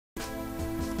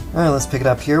Alright, let's pick it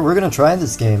up here. We're gonna try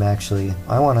this game, actually.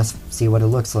 I want to see what it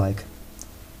looks like.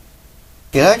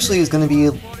 It actually is gonna be...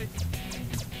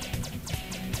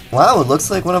 Wow, it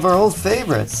looks like one of our old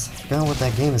favorites. I forgot what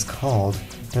that game is called.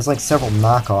 There's like several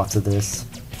knockoffs of this.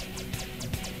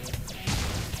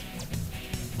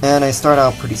 And I start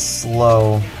out pretty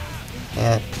slow.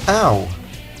 And... Ow!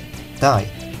 Die.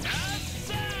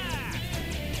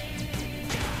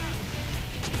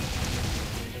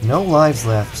 No lives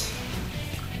left.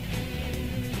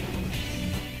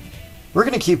 We're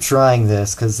gonna keep trying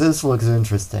this, because this looks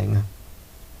interesting.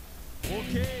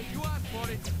 Okay, you asked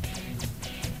for it.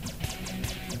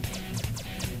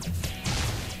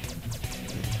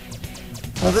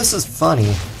 Now this is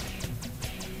funny.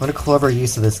 What a clever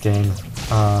use of this game.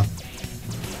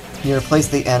 You replace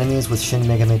the enemies with Shin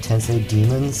Megami Tensei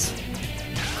demons,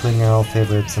 including our old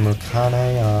favorite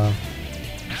Samurkane,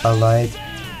 Allight.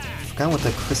 I forgot what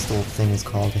the crystal thing is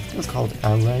called. I think it was called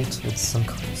Allight. It's some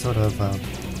sort of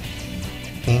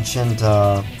ancient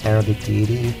Arabic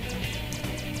deity.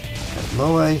 Got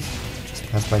Loe, just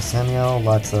passed by Samuel.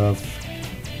 Lots of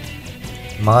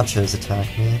Machas attack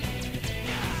me.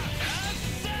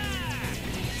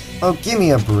 Oh, give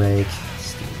me a break.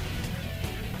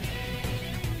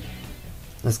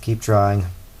 Let's keep trying.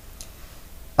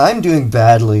 I'm doing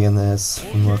badly in this,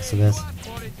 from the looks of it.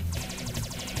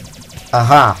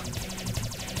 Aha!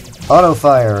 Auto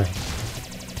fire!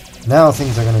 Now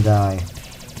things are gonna die.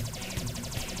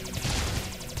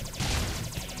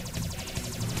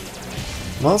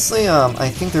 Mostly, I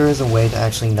think there is a way to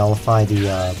actually nullify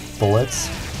the bullets.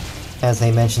 As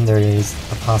they mentioned, there is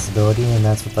a possibility, and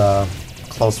that's with a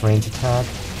close range attack.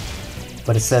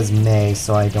 But it says may,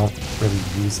 so I don't really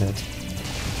use it.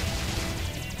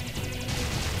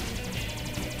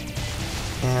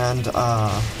 And,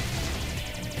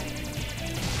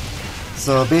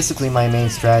 so basically my main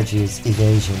strategy is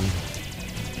evasion.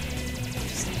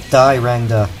 Just die,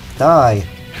 Rangda! Die!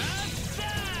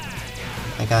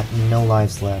 I got no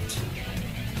lives left.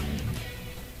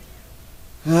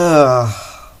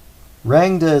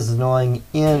 Rangda is annoying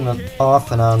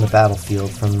off and on the battlefield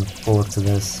from the looks of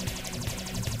this.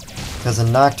 Because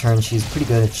in Nocturne, she's pretty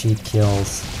good at cheap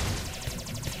kills.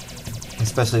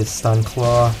 Especially with Stun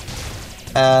Claw.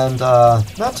 And,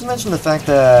 not to mention the fact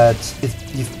that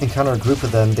if you encounter a group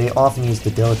of them, they often use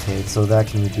Debilitate, so that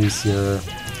can reduce your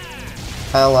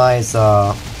allies'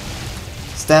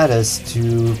 status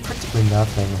to practically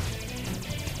nothing.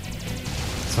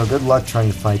 So good luck trying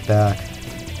to fight back.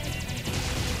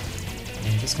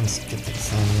 I'm just gonna skip the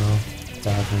Samuel.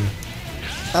 Dodging.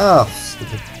 Oh,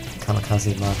 stupid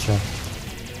Kamikaze Matcha.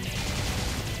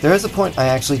 There is a point I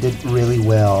actually did really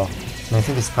well, and I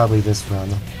think it's probably this run.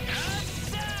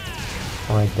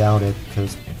 Or I doubt it,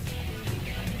 because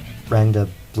Rangda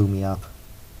blew me up.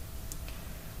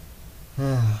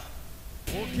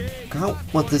 Forgot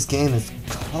what this game is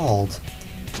called.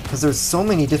 Because there's so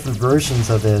many different versions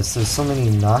of this, there's so many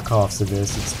knockoffs of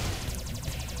this, it's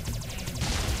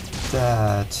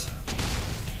that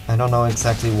I don't know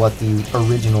exactly what the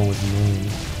original was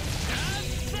named.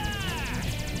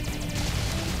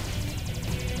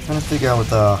 I'm trying to figure out what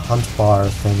the hunt bar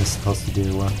thing is supposed to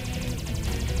do.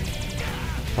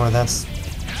 Or that's...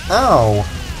 Ow!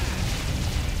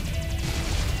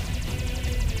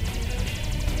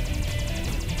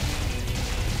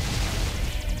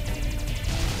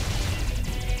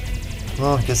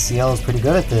 Well, I guess Cielo is pretty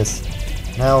good at this.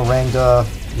 Now, Rangda,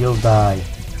 you'll die.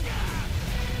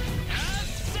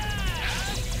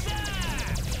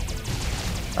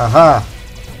 Aha!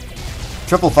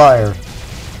 Triple fire!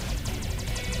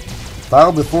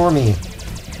 Bow before me!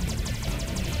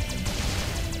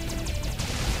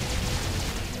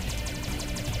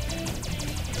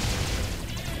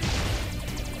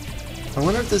 I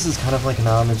wonder if this is kind of like an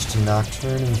homage to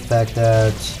Nocturne in the fact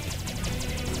that...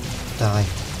 Die.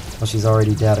 Well, she's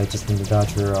already dead, I just need to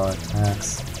dodge her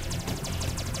attacks.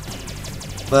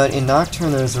 But in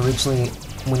Nocturne, there's originally...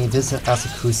 When you visit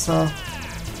Asakusa,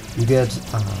 you get...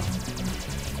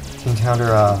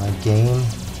 encounter a game,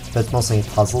 but it's mostly a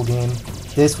puzzle game.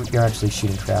 This, you're actually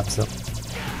shooting traps, so...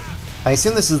 I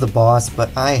assume this is the boss, but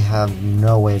I have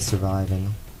no way of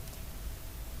surviving.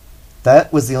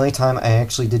 That was the only time I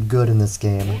actually did good in this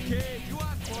game.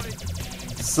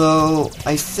 So,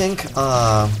 I think,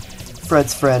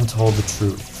 Fred's friend told the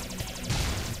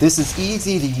truth. This is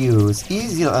easy to use,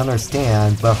 easy to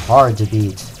understand, but hard to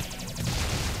beat.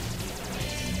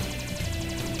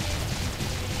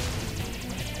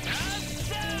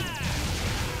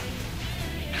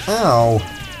 Ow!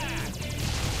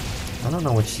 I don't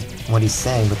know what he's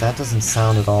saying, but that doesn't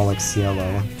sound at all like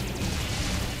Cielo.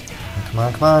 Come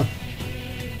on, come on!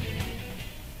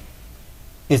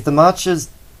 If the matchas,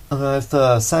 if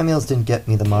the Samuels didn't get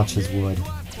me, the matchas would.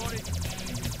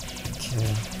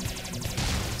 Okay.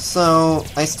 So,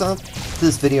 I stopped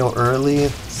this video early,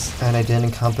 and I didn't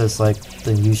encompass, like,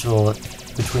 the usual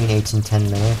between 8 and 10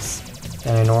 minutes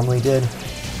that I normally did.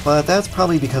 But that's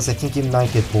probably because I think you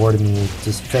might get bored of me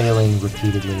just failing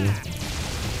repeatedly.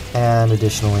 And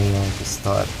additionally, I just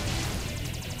thought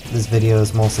this video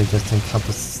is mostly just to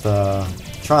encompass the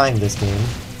trying this game.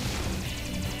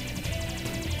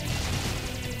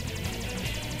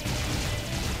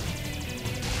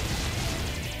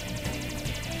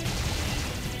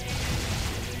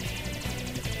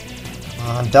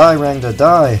 Come on, die, Rangda,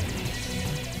 die!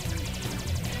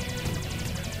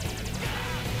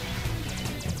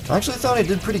 I actually thought I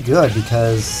did pretty good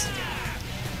because...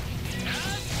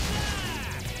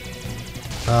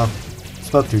 Oh,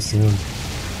 spoke too soon.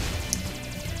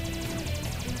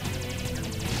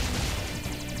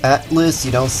 Atlas,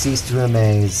 you don't cease to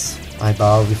amaze. I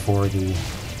bow before thee.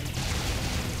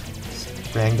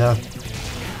 Rangda,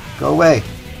 go away!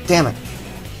 Damn it!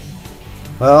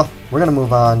 Well, we're gonna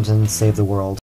move on and save the world.